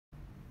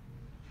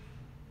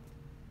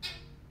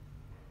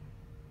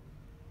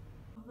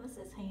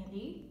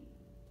handy.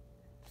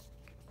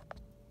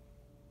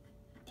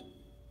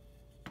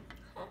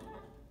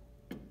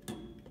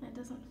 It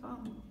doesn't fall.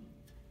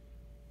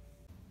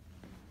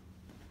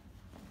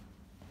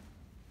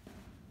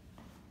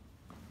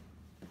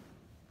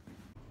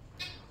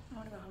 I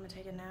want to go home and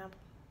take a nap.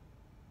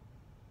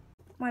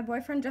 My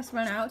boyfriend just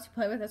went out to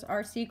play with his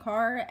RC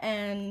car,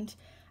 and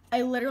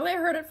I literally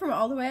heard it from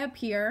all the way up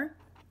here,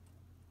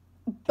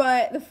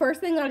 but the first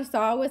thing that I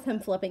saw was him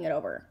flipping it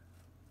over.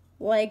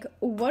 Like,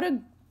 what a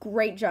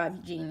great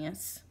job,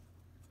 genius.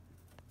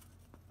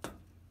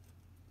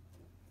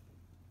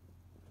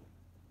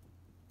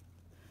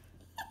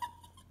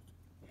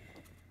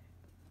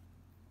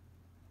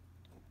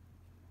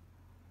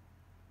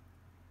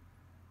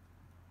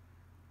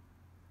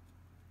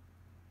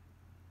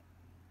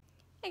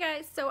 Hey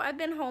guys, so I've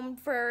been home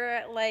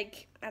for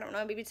like, I don't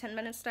know, maybe 10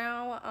 minutes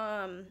now.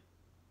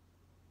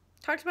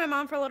 Talked to my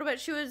mom for a little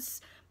bit.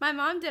 My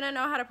mom didn't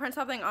know how to print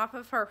something off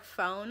of her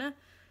phone,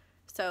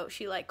 so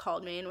she like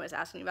called me and was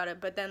asking about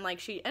it, but then like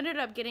she ended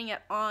up getting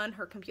it on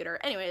her computer.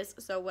 Anyways,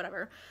 so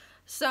whatever.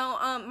 So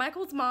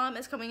Michael's mom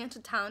is coming into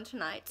town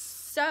tonight,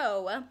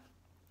 so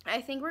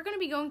I think we're gonna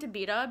be going to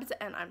B-Dubs,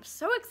 and I'm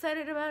so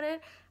excited about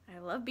it. I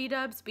love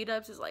B-Dubs.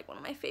 B-Dubs is like one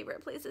of my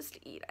favorite places to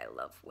eat. I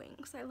love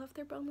wings. I love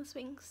their boneless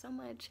wings so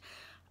much.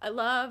 I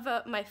love,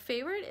 my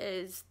favorite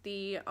is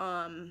the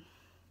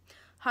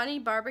honey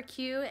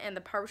barbecue and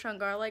the Parmesan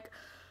garlic.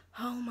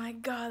 Oh my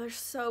god, they're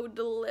so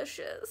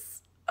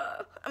delicious.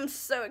 I'm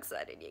so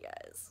excited, you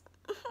guys.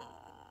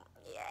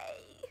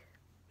 Yay.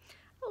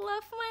 I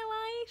love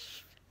my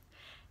life.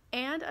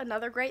 And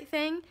another great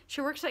thing, she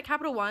works at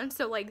Capital One,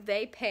 so like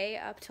they pay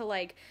up to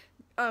like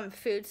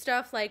food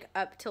stuff like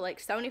up to like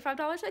 $75,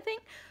 I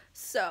think.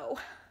 So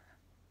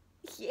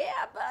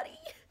yeah, buddy.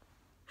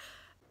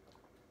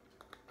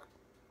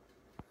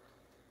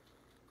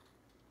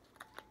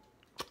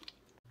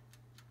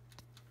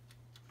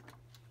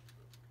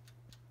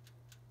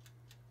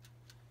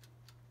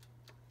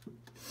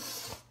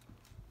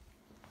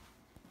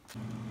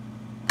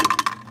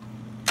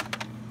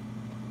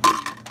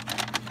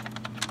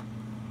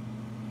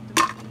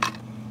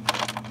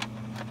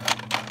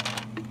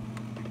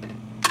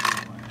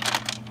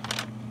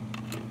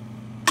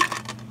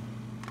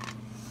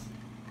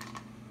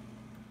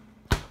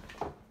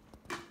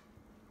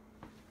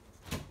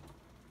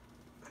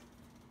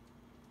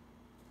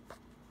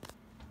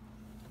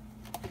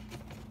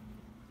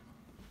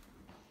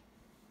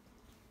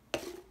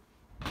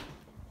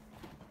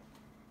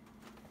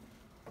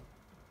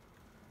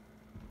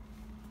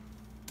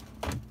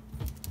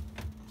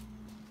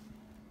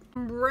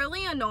 I'm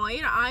really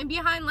annoyed. I'm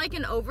behind like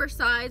an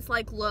oversized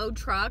like load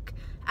truck,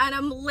 and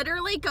I'm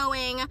literally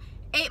going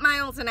 8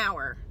 miles an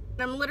hour.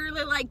 I'm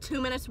literally like 2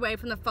 minutes away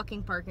from the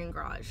fucking parking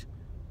garage.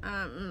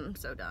 I'm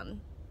so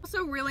done.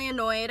 Also really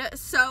annoyed.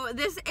 So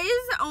this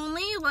is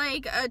only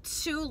like a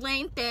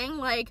 2-lane thing,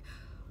 like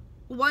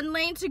 1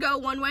 lane to go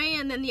one way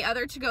and then the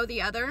other to go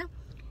the other.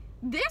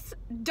 This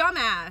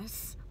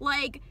dumbass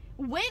like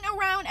went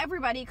around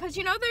everybody, because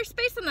you know there's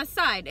space on the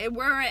side.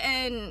 We're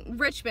in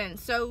Richmond,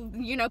 so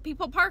you know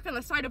people park on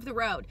the side of the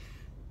road.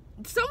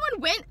 Someone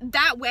went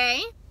that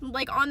way,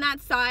 like on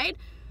that side,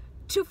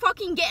 to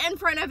fucking get in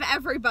front of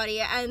everybody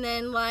and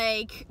then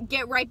like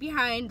get right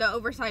behind the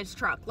oversized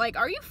truck. Like,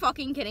 are you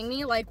fucking kidding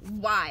me? Like,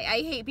 why?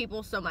 I hate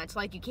people so much.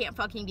 Like, you can't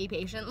fucking be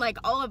patient. Like,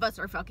 all of us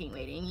are fucking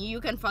waiting. You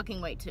can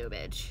fucking wait too,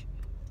 bitch.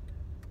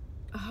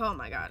 Oh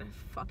my god, I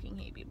fucking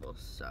hate people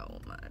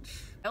so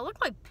much. I look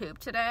like poop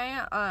today.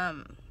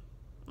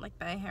 Like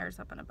my hair's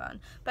up in a bun.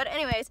 But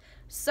anyways,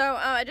 so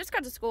I just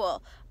got to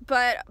school,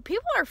 but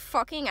people are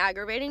fucking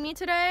aggravating me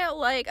today.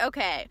 Like,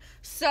 okay,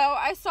 so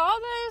I saw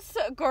this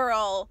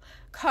girl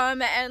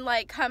come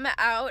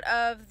out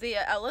of the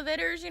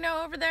elevators, you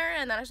know, over there,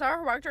 and then I saw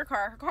her walk to her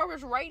car. Her car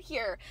was right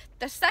here.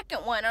 The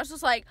second one, I was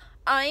just like,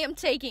 I am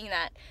taking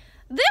that.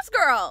 This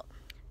girl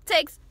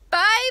takes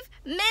 5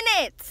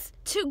 minutes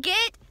to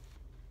get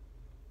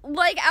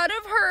like out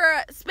of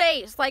her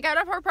space, like out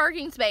of her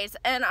parking space,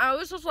 and I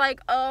was just like,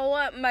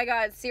 oh my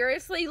god,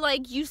 seriously?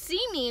 Like, you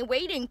see me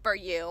waiting for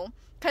you,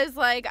 because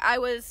like I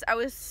was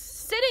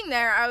sitting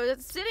there, I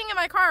was sitting in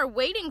my car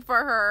waiting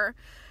for her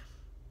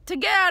to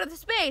get out of the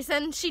space,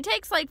 and she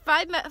takes like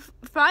 5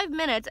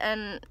 minutes,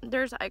 and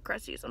there's eye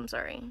crusties. I'm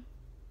sorry,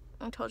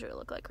 I told you it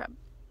looked like crap.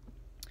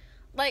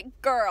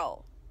 Like,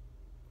 girl,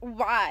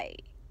 why?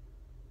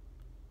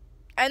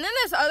 And then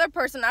this other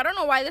person, I don't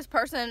know why this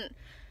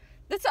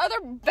other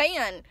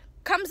van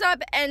comes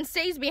up and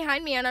stays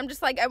behind me, and I'm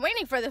just like, I'm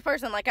waiting for this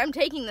person, like, I'm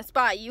taking the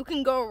spot. You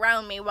can go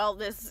around me while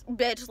this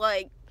bitch,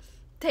 like,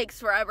 takes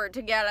forever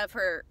to get out of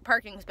her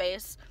parking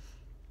space.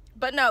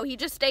 But no, he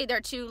just stayed there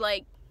too,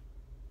 like,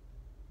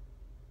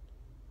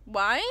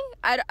 why?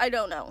 I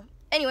don't know.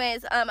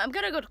 Anyways, I'm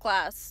gonna go to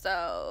class,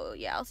 so,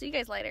 yeah, I'll see you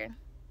guys later.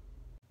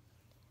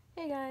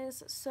 Hey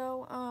guys,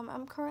 so,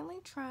 I'm currently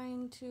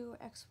trying to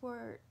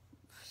export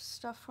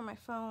stuff from my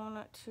phone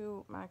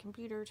to my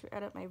computer to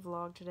edit my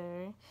vlog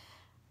today.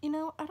 You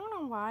know, I don't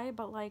know why,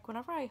 but like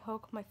whenever I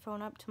hook my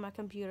phone up to my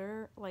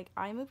computer, like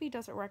iMovie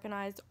doesn't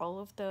recognize all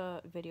of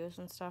the videos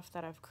and stuff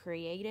that I've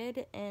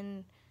created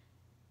in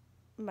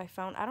my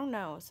phone. I don't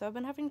know. So I've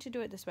been having to do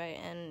it this way,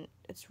 and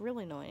it's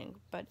really annoying.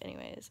 But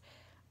anyways,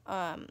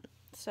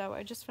 so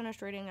I just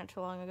finished reading not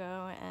too long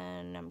ago,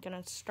 and I'm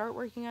gonna start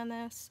working on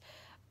this.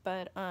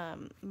 But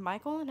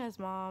Michael and his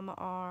mom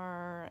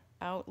are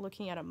out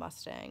looking at a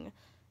Mustang.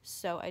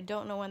 So I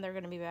don't know when they're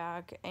going to be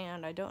back,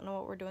 and I don't know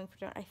what we're doing for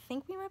dinner. I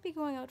think we might be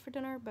going out for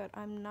dinner, but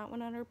I'm not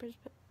 100%.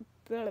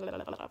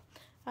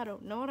 I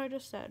don't know what I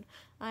just said.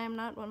 I'm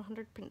not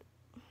 100%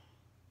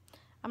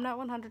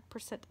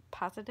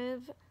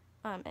 positive,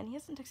 and he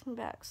hasn't texted me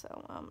back,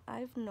 so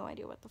I have no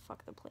idea what the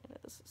fuck the plan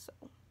is, so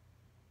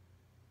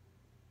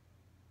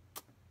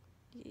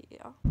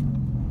yeah.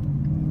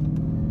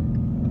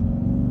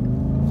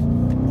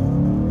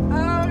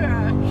 Oh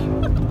gosh.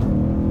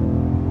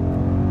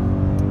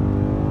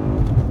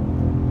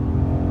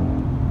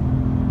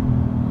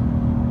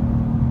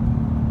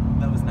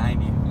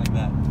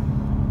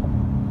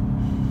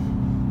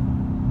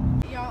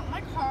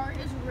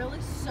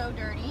 So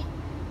dirty,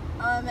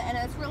 and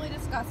it's really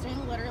disgusting.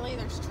 Literally,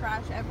 there's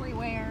trash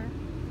everywhere.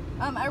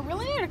 I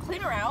really need to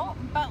clean her out,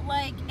 but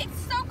like, it's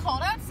so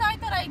cold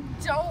outside that I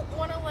don't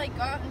want to like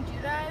go out and do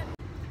that.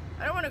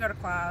 I don't want to go to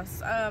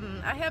class.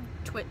 I have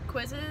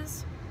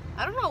quizzes.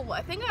 I don't know,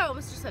 I think I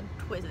almost just said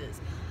quizzes.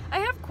 I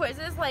have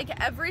quizzes like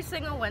every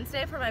single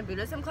Wednesday for my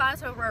Buddhism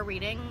class over our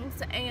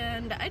readings,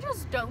 and I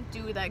just don't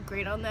do that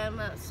great on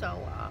them,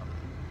 so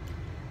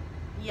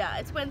yeah,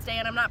 it's Wednesday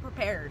and I'm not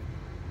prepared.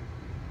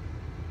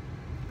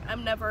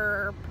 I'm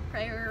never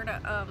prepared.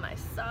 I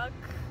suck.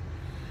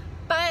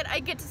 But I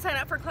get to sign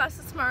up for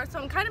classes tomorrow, so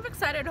I'm kind of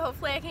excited.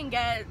 Hopefully I can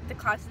get the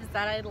classes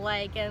that I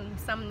like and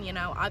some, you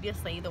know,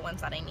 obviously the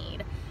ones that I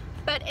need.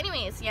 But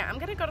anyways, yeah, I'm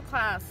gonna go to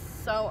class.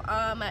 So,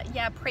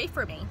 yeah, pray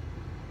for me.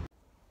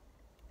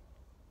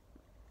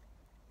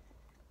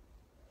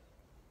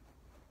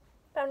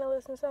 Time to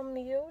listen to some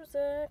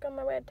music on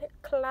my way to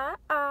take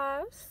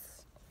class.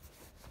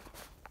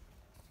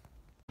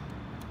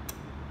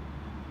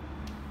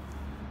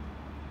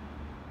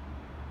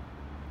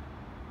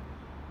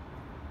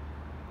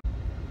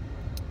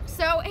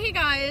 So, hey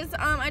guys,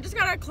 I just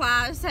got out of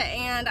class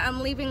and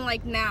I'm leaving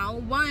like now.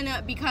 One,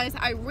 because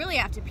I really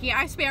have to pee.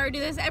 I swear I do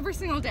this every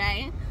single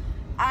day.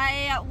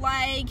 I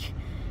like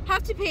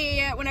have to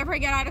pee whenever I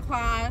get out of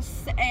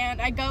class,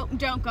 and I don't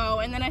go,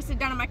 and then I sit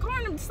down in my car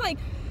and I'm just like,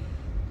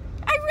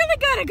 I really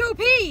gotta go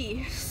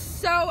pee.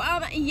 So,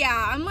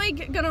 yeah, I'm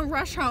like gonna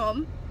rush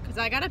home because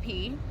I gotta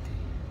pee,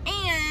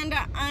 and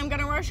I'm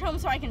gonna rush home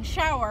so I can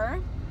shower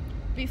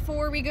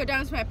before we go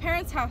down to my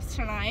parents' house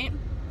tonight.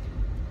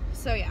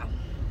 So, yeah.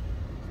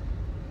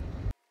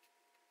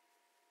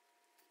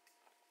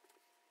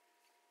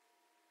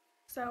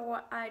 So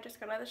I just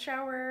got out of the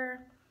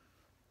shower,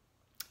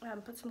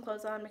 put some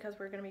clothes on because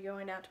we're going to be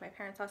going down to my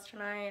parents' house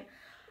tonight.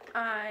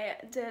 I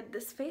did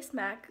this face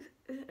mask,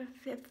 I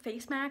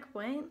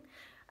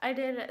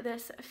did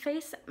this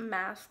face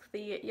mask,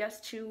 the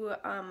Yes to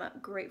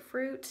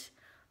grapefruit,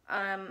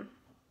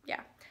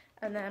 yeah.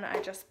 And then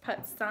I just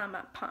put some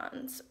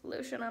Pond's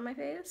lotion on my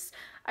face.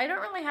 I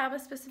don't really have a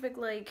specific,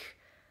 like,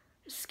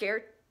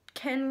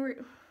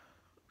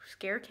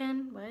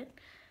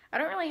 I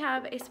don't really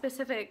have a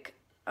specific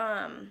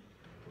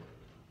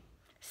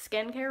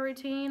skincare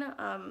routine.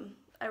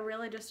 I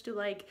really just do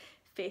like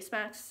face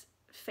masks,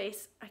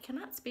 I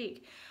cannot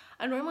speak.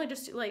 I normally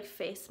just do like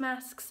face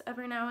masks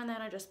every now and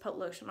then. I just put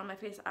lotion on my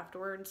face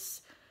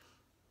afterwards.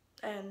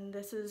 And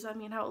this is, I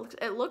mean, how it looks.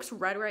 It looks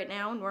red right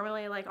now.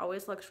 Normally, like,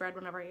 always looks red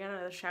whenever I get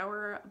out of the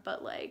shower.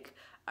 But, like,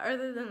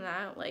 other than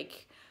that,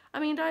 like, I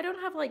mean, I don't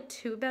have, like,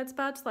 2 bed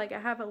spots. Like, I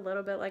have a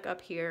little bit, like,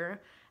 up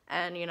here.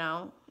 And, you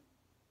know,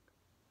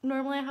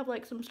 normally I have,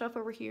 like, some stuff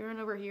over here,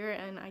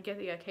 and I get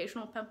the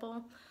occasional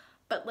pimple.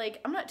 But, like,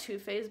 I'm not too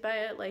fazed by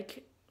it.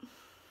 Like,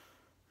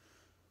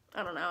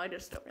 I don't know. I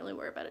just don't really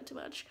worry about it too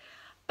much.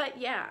 But,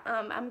 yeah,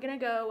 I'm gonna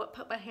go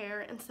put my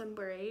hair in some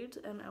braids,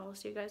 and I will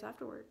see you guys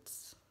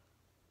afterwards.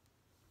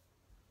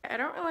 I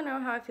don't really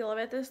know how I feel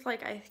about this.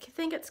 Like, I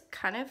think it's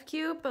kind of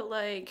cute, but,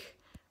 like,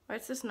 why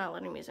is this not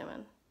letting me zoom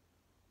in?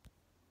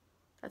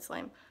 That's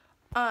lame.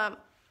 What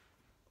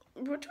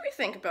do we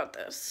think about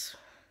this?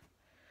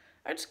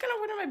 I'm just gonna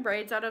put my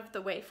braids out of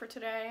the way for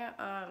today,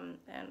 and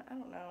I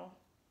don't know.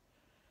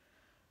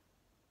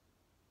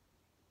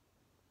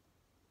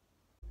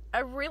 I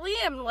really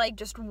am, like,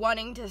 just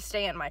wanting to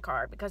stay in my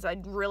car because I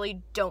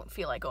really don't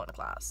feel like going to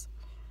class.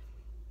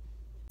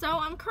 So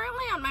I'm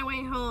currently on my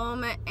way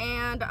home,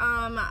 and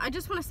I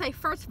just want to say,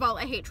 first of all,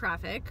 I hate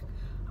traffic.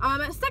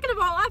 Second of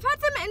all, I've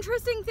had some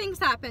interesting things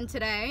happen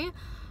today.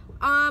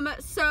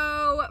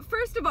 So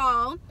first of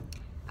all,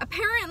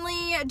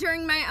 apparently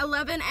during my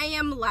 11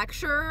 a.m.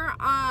 lecture,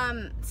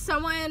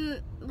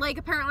 someone, like,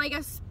 apparently I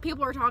guess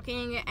people were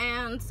talking,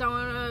 and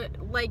someone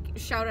like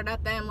shouted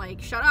at them,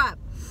 like, shut up.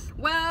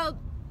 Well,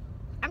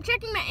 I'm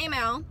checking my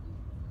email,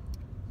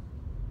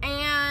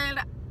 and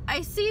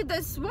I see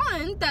this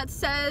one that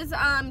says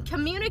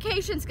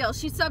communication skills.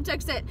 She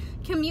subjects it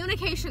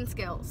communication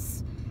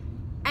skills.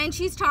 And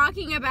she's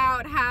talking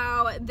about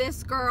how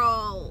this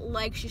girl,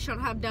 like, she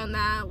shouldn't have done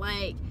that.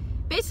 Like,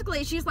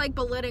 basically, she's, like,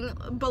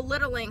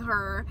 belittling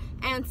her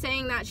and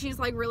saying that she's,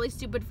 like, really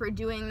stupid for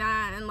doing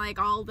that and, like,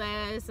 all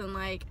this. And,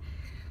 like,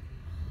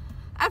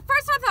 at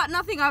first I thought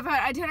nothing of it.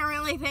 I didn't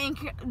really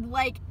think,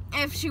 like,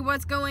 if the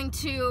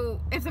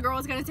girl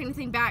was going to say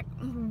anything back.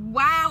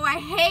 Wow, I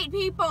hate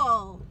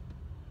people.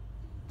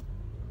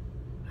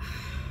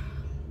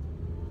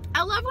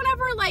 I love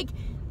whenever, like,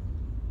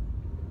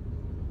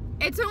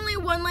 it's only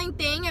one lane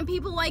thing and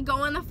people, like,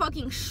 go on the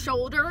fucking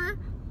shoulder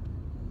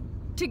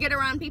to get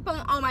around people.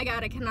 Oh my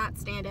god, I cannot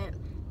stand it.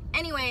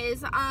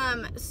 Anyways,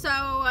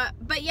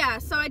 but yeah,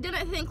 so I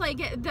didn't think,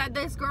 like, that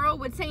this girl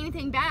would say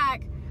anything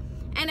back.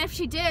 And if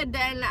she did,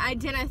 then I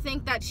didn't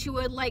think that she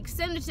would, like,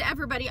 send it to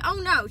everybody. Oh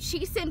no,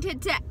 she sent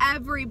it to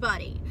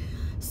everybody.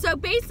 So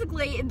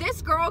basically,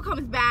 this girl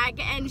comes back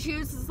and she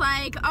was just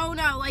like, oh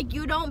no, like,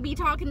 you don't be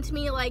talking to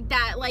me like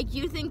that. Like,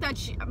 you think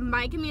that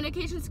my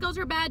communication skills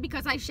are bad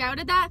because I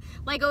shouted that?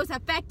 Like, it was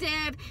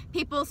effective,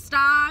 people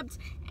stopped,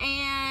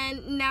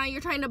 and now you're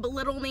trying to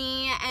belittle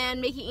me and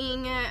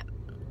making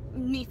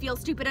me feel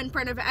stupid in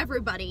front of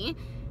everybody.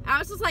 I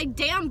was just like,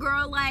 damn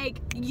girl,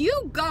 like,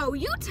 you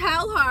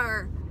tell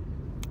her.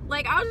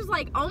 Like, I was just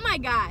like, oh my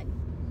god.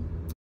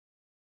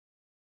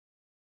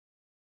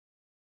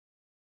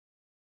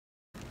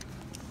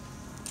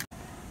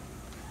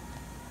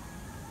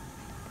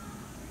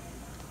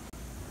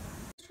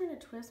 Trying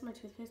to twist my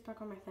toothpaste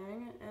back on my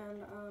thing,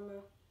 and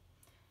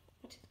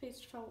my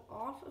toothpaste fell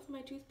off of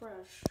my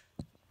toothbrush.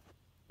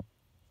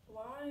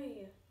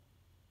 Why?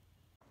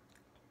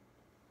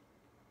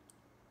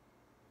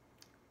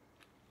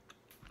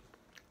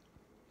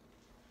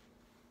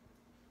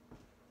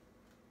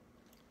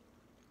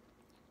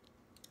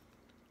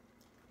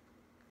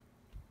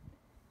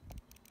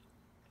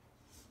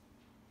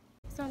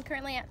 So I'm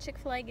currently at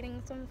Chick-fil-A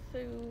getting some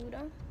food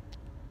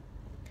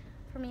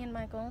for me and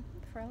Michael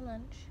for our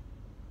lunch.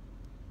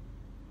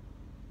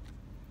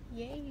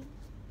 Yay.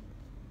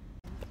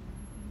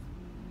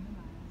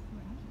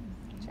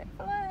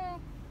 Chick-fil-A.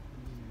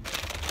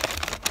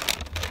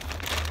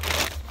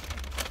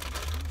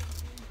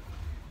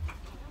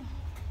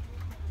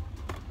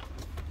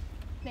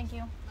 Thank you.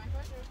 My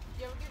pleasure.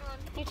 You have a good one.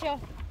 You too.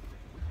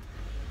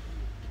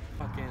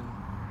 Fucking,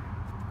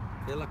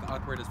 they look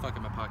awkward as fuck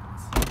in my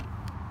pockets.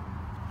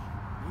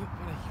 What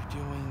are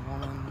you doing,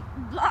 woman?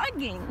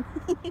 Vlogging.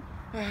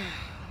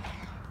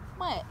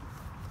 What?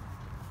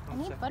 I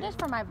need footage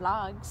for my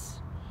vlogs.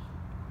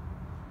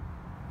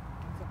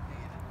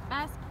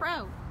 Bass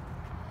Pro.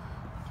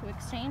 To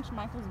exchange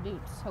Michael's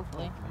boots,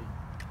 hopefully.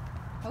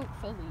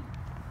 Hopefully.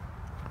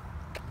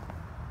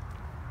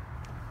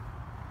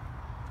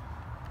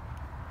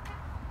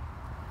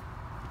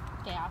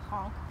 Gas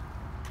honk.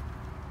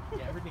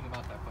 Yeah, everything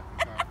about that fucking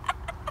car.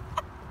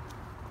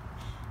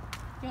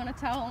 You want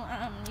to tell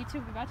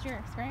YouTube about your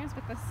experience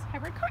with this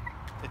hybrid car?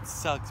 It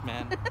sucks,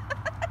 man.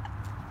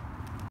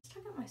 Let's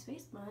check out my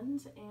space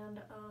buns, and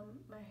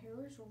my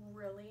hair is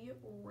really,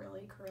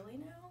 really curly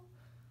now.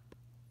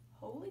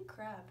 Holy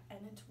crap, and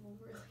it's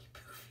really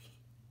poofy.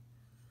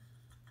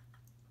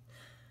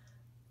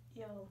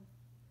 Yo,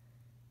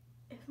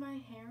 if my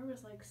hair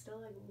was like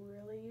still like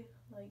really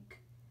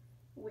like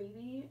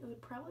wavy, it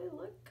would probably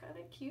look kind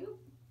of cute.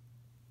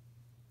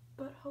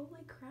 But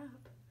holy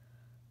crap,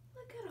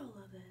 look at all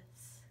of this.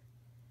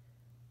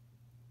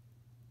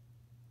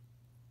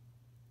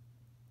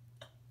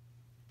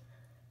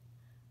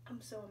 I'm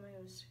so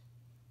amused.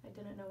 I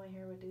didn't know my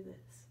hair would do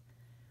this.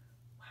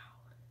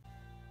 Wow.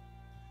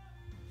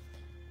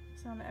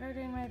 So I'm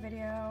editing my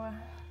video.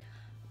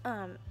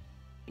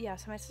 Yeah,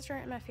 so my sister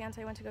and my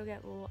fiance went to go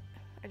get,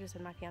 I just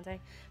said my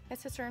fiance. My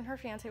sister and her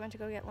fiance went to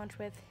go get lunch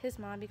with his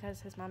mom because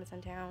his mom is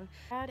in town.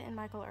 Dad and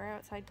Michael are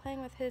outside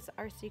playing with his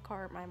RC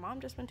car. My mom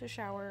just went to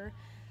shower,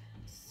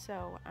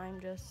 so I'm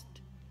just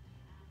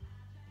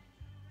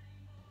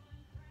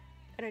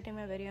editing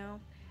my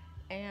video.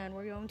 And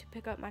we're going to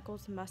pick up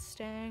Michael's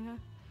Mustang.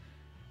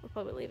 We're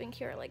probably leaving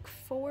here at like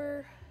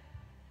 4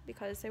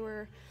 because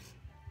I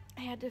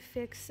had to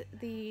fix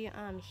the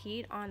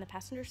heat on the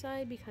passenger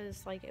side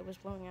because like it was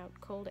blowing out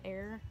cold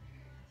air,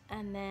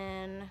 and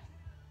then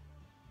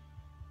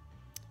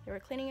they were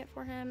cleaning it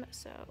for him.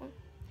 So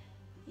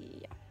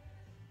yeah,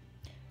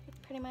 that's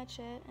pretty much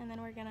it. And then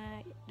we're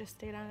gonna just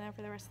stay down there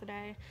for the rest of the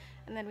day,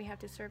 and then we have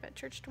to serve at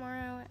church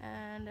tomorrow,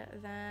 and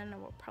then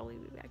we'll probably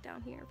be back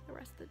down here for the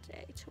rest of the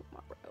day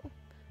tomorrow.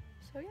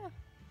 So yeah,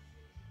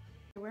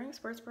 I'm wearing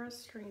sports bras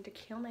starting to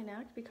kill my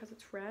neck because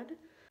it's red.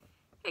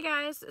 Hey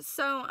guys,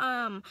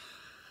 so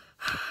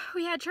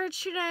we had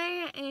church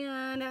today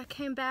and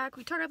came back.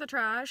 We took out the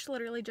trash,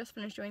 literally just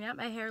finished doing that.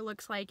 My hair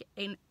looks like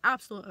an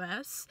absolute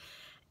mess,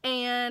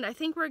 and I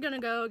think we're gonna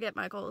go get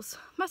Michael's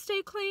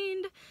Mustang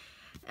cleaned,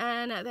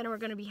 and then we're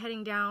gonna be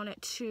heading down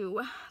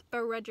to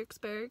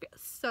Fredericksburg.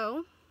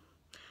 So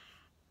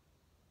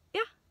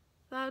yeah,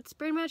 that's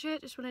pretty much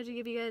it. Just wanted to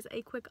give you guys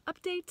a quick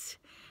update.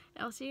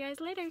 I'll see you guys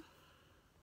later.